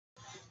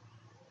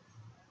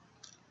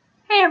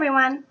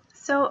everyone!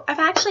 So I've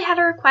actually had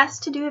a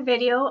request to do a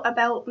video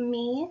about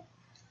me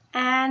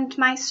and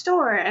my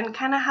store and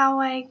kind of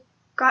how I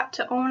got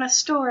to own a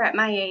store at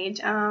my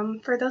age.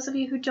 For those of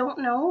you who don't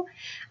know,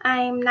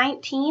 I'm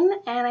 19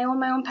 and I own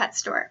my own pet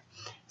store.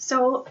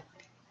 So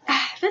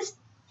this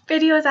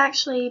video is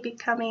actually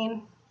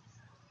becoming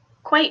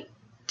quite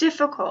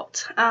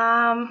difficult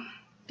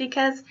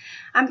because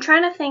I'm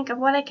trying to think of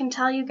what I can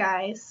tell you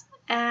guys,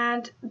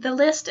 and the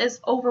list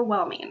is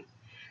overwhelming.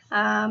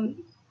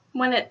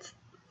 When it's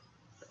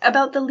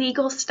about the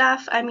legal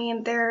stuff, I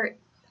mean,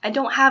 I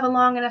don't have a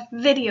long enough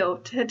video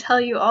to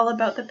tell you all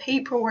about the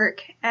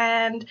paperwork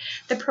and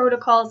the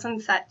protocols and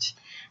such.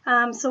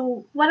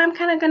 So what I'm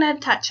kind of going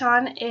to touch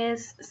on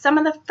is some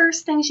of the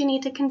first things you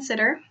need to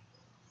consider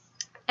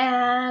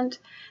and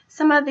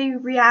some of the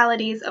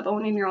realities of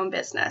owning your own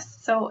business.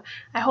 So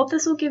I hope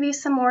this will give you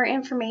some more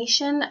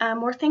information,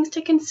 more things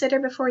to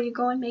consider before you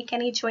go and make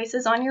any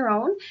choices on your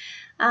own,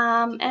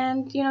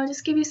 and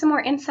just give you some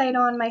more insight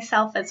on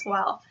myself as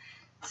well.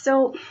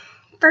 So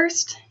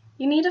first,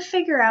 you need to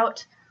figure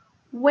out,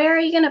 where are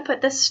you going to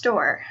put this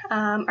store?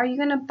 Are you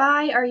going to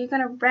buy? Are you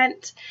going to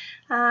rent?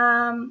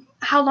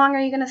 How long are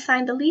you going to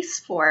sign the lease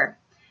for?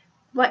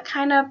 What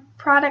kind of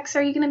products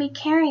are you going to be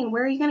carrying?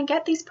 Where are you going to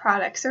get these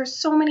products? There's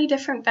so many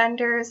different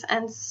vendors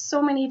and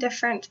so many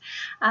different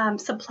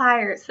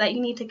suppliers that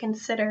you need to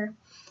consider.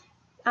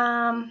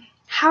 How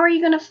are you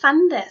going to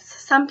fund this?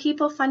 Some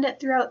people fund it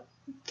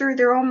through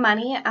their own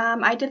money.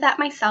 I did that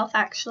myself,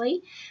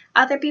 actually.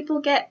 Other people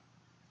get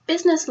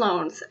business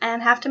loans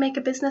and have to make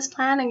a business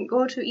plan and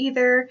go to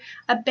either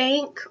a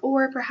bank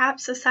or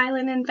perhaps a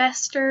silent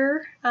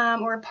investor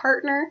or a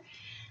partner.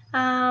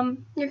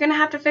 You're going to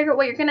have to figure out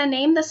what you're going to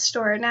name the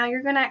store. Now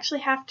you're going to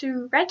actually have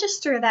to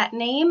register that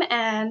name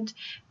and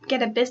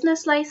get a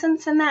business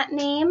license in that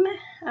name.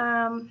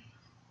 A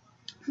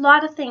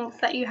lot of things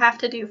that you have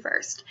to do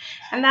first,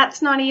 and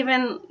that's not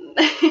even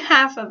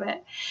half of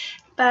it.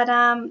 But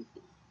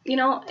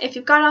if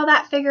you've got all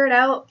that figured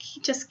out,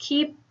 just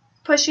keep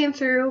pushing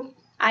through.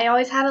 I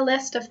always had a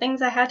list of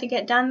things I had to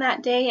get done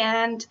that day,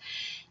 and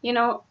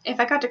if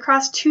I got to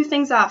cross 2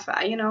 things off,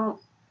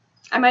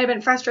 I might have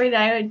been frustrated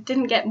that I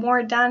didn't get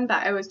more done,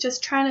 but I was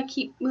just trying to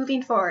keep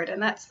moving forward,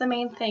 and that's the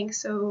main thing.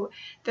 So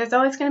there's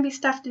always going to be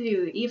stuff to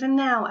do. Even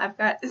now, I've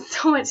got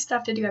so much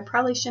stuff to do. I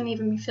probably shouldn't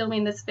even be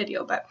filming this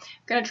video, but I'm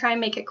going to try and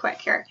make it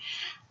quick here.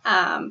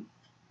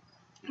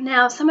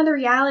 Now, some of the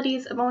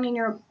realities of owning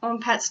your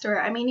own pet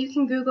store. I mean, you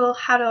can Google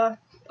how to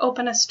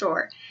open a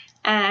store,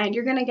 and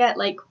you're going to get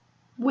like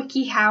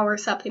WikiHow or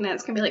something, and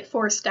it's going to be like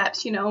 4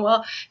 steps.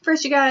 Well,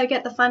 first you got to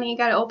get the funding, you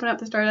got to open up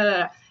the store, da, da,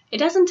 da. It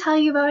doesn't tell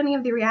you about any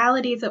of the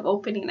realities of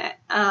opening it.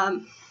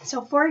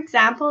 So for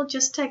example,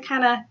 just to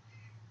kind of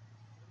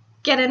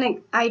get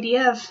an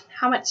idea of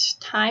how much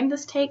time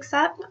this takes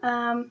up,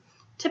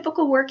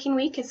 typical working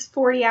week is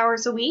 40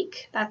 hours a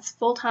week. That's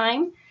full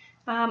time.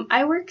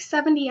 I work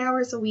 70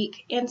 hours a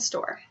week in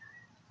store.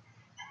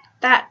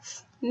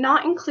 That's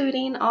not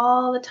including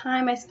all the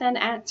time I spend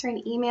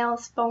answering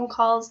emails, phone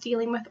calls,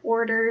 dealing with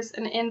orders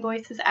and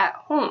invoices at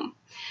home.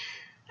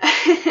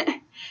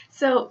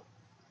 So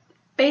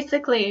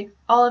basically,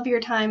 all of your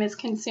time is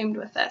consumed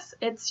with this.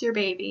 It's your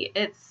baby.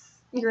 It's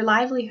your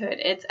livelihood.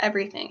 It's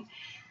everything.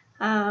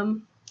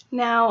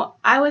 Now,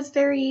 I was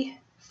very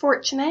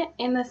fortunate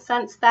in the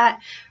sense that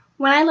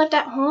when I lived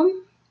at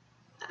home,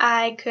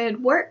 I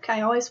could work.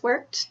 I always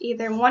worked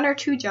either 1 or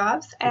 2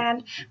 jobs,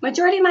 and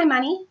majority of my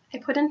money I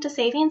put into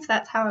savings.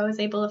 That's how I was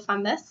able to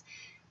fund this.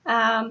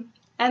 And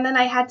then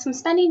I had some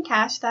spending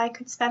cash that I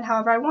could spend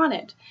however I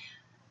wanted.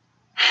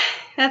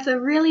 That's a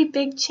really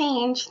big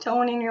change to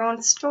owning your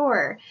own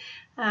store.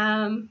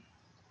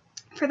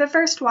 For the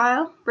first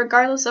while,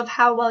 regardless of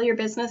how well your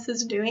business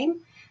is doing,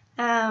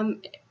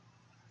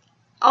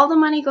 all the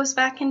money goes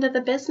back into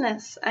the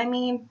business. I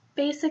mean,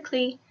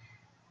 basically,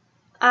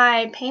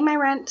 I pay my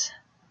rent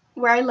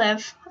where I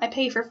live, I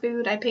pay for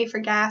food, I pay for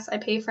gas, I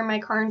pay for my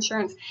car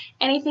insurance.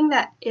 Anything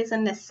that is a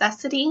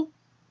necessity,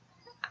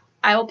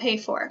 I will pay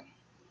for.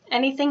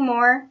 Anything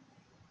more,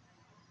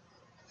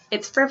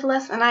 it's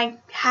frivolous, and I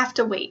have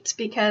to wait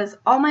because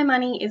all my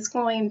money is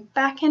going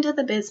back into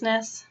the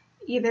business.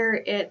 Either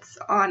it's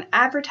on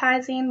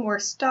advertising, more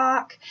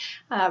stock,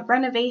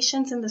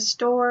 renovations in the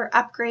store,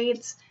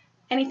 upgrades,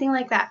 anything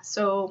like that.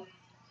 So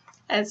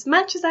as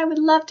much as I would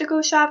love to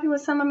go shopping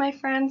with some of my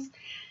friends,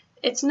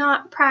 it's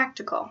not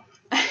practical,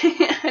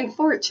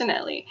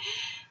 unfortunately.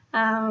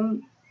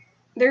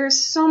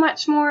 There's so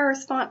much more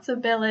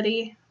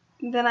responsibility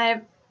than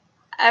I've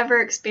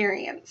ever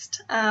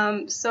experienced.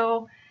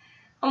 So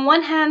on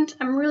one hand,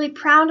 I'm really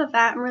proud of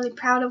that. I'm really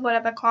proud of what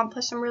I've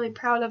accomplished. I'm really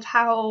proud of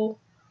how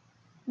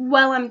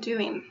well I'm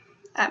doing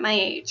at my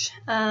age.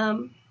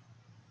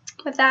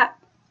 With that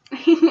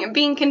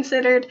being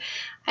considered,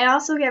 I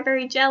also get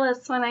very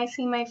jealous when I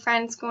see my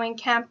friends going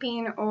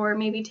camping or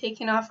maybe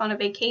taking off on a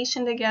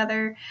vacation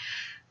together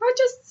or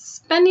just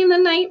spending the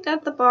night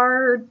at the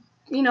bar or,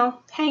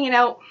 hanging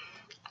out.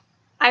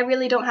 I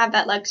really don't have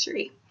that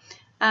luxury.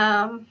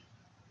 I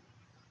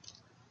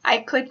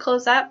could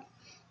close up,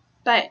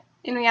 but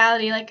in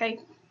reality, like I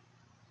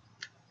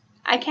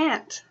I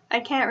can't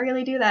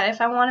really do that.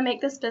 If I want to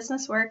make this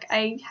business work,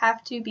 I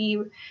have to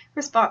be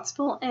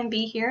responsible and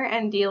be here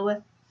and deal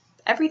with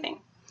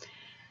everything.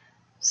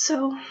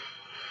 So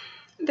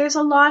there's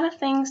a lot of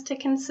things to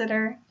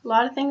consider, a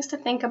lot of things to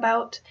think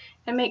about,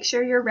 and make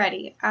sure you're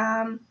ready.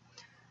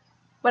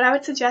 What I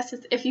would suggest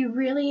is if you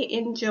really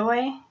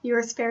enjoy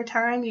your spare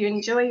time, you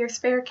enjoy your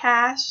spare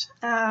cash,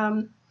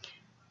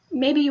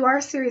 maybe you are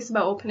serious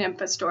about opening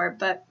up a store,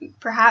 but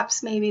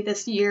perhaps maybe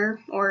this year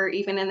or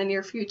even in the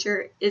near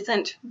future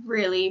isn't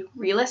really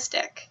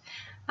realistic.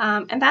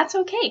 And that's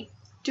okay.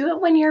 Do it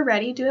when you're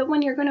ready. Do it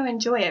when you're going to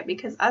enjoy it,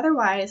 because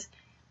otherwise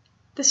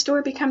the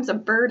store becomes a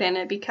burden.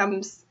 It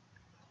becomes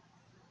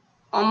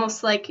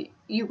almost like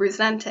you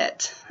resent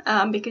it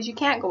because you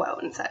can't go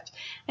out and such.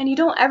 And you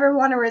don't ever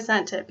want to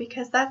resent it,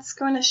 because that's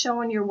going to show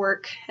in your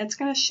work. It's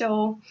going to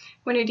show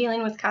when you're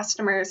dealing with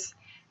customers.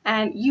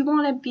 And you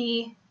want to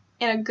be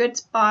in a good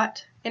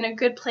spot, in a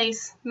good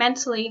place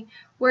mentally,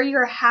 where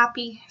you're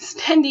happy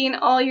spending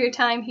all your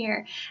time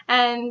here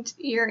and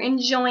you're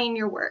enjoying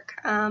your work,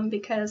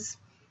 because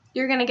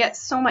you're going to get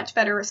so much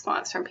better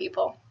response from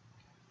people.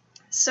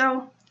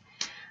 So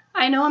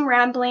I know I'm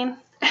rambling.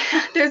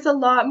 There's a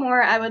lot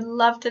more I would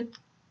love to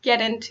get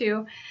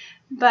into,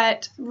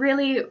 but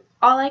really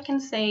all I can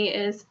say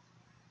is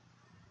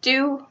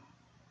do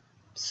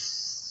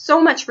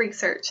so much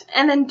research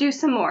and then do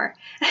some more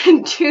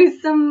and do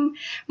some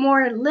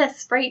more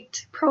lists,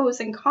 write pros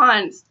and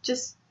cons.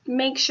 Just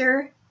make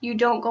sure you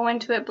don't go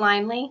into it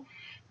blindly,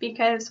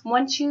 because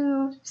once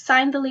you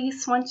sign the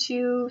lease, once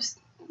you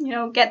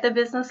get the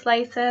business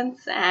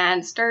license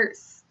and start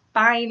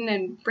buying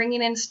and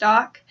bringing in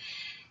stock,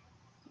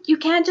 you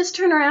can't just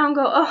turn around and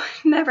go, oh,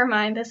 never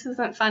mind, this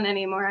isn't fun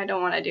anymore, I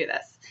don't want to do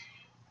this.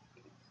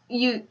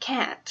 You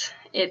can't.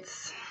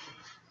 It's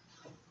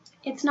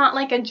not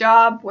like a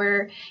job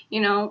where,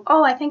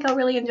 oh, I think I'll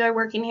really enjoy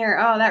working here.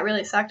 Oh, that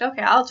really sucked.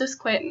 Okay, I'll just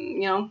quit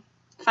and,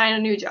 find a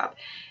new job.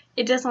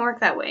 It doesn't work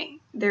that way.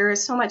 There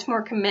is so much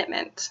more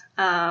commitment.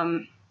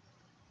 So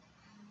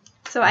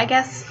I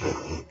guess,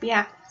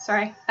 yeah,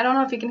 sorry. I don't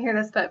know if you can hear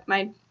this, but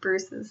my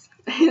Bruce is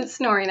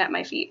snoring at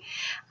my feet.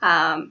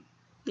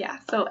 Yeah,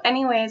 so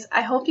anyways,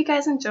 I hope you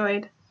guys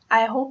enjoyed.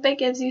 I hope it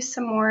gives you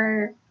some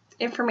more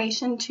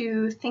information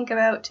to think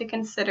about, to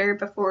consider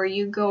before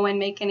you go and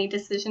make any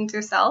decisions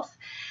yourself.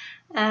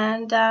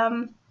 And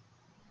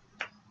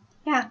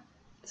yeah,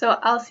 so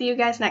I'll see you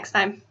guys next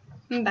time.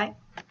 Bye.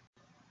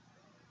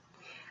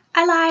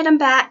 I lied, I'm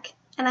back,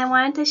 and I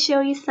wanted to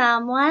show you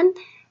someone.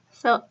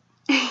 So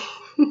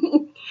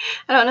I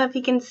don't know if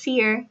you can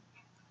see her.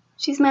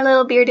 She's my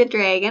little bearded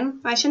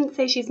dragon. I shouldn't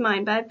say she's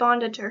mine, but I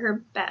bonded to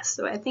her best,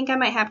 so I think I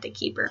might have to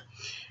keep her.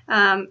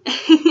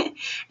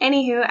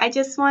 Anywho, I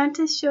just wanted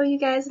to show you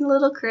guys a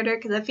little critter,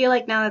 because I feel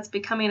like now that's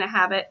becoming a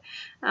habit.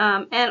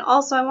 And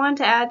also I wanted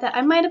to add that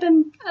I might have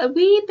been a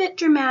wee bit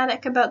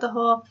dramatic about the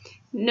whole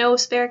no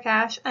spare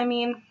cash. I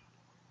mean,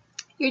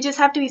 you just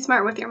have to be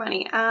smart with your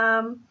money.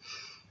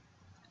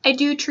 I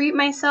do treat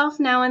myself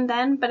now and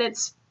then, but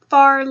it's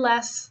far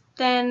less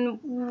than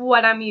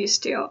what I'm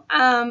used to.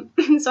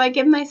 So I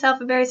give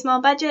myself a very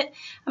small budget.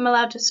 I'm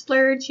allowed to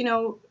splurge,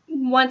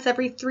 once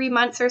every 3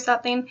 months or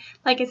something.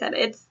 Like I said,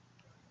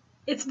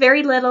 it's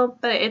very little,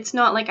 but it's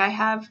not like I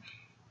have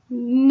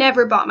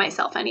never bought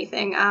myself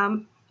anything.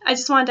 I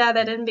just wanted to add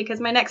that in because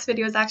my next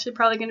video is actually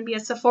probably going to be a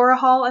Sephora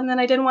haul, and then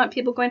I didn't want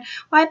people going,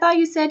 well, I thought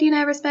you said you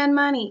never spend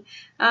money.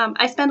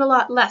 I spend a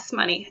lot less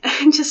money,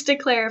 just to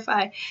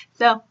clarify.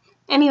 So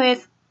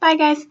anyways, bye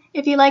guys.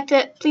 If you liked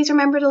it, please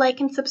remember to like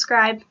and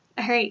subscribe.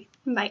 All right,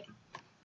 bye.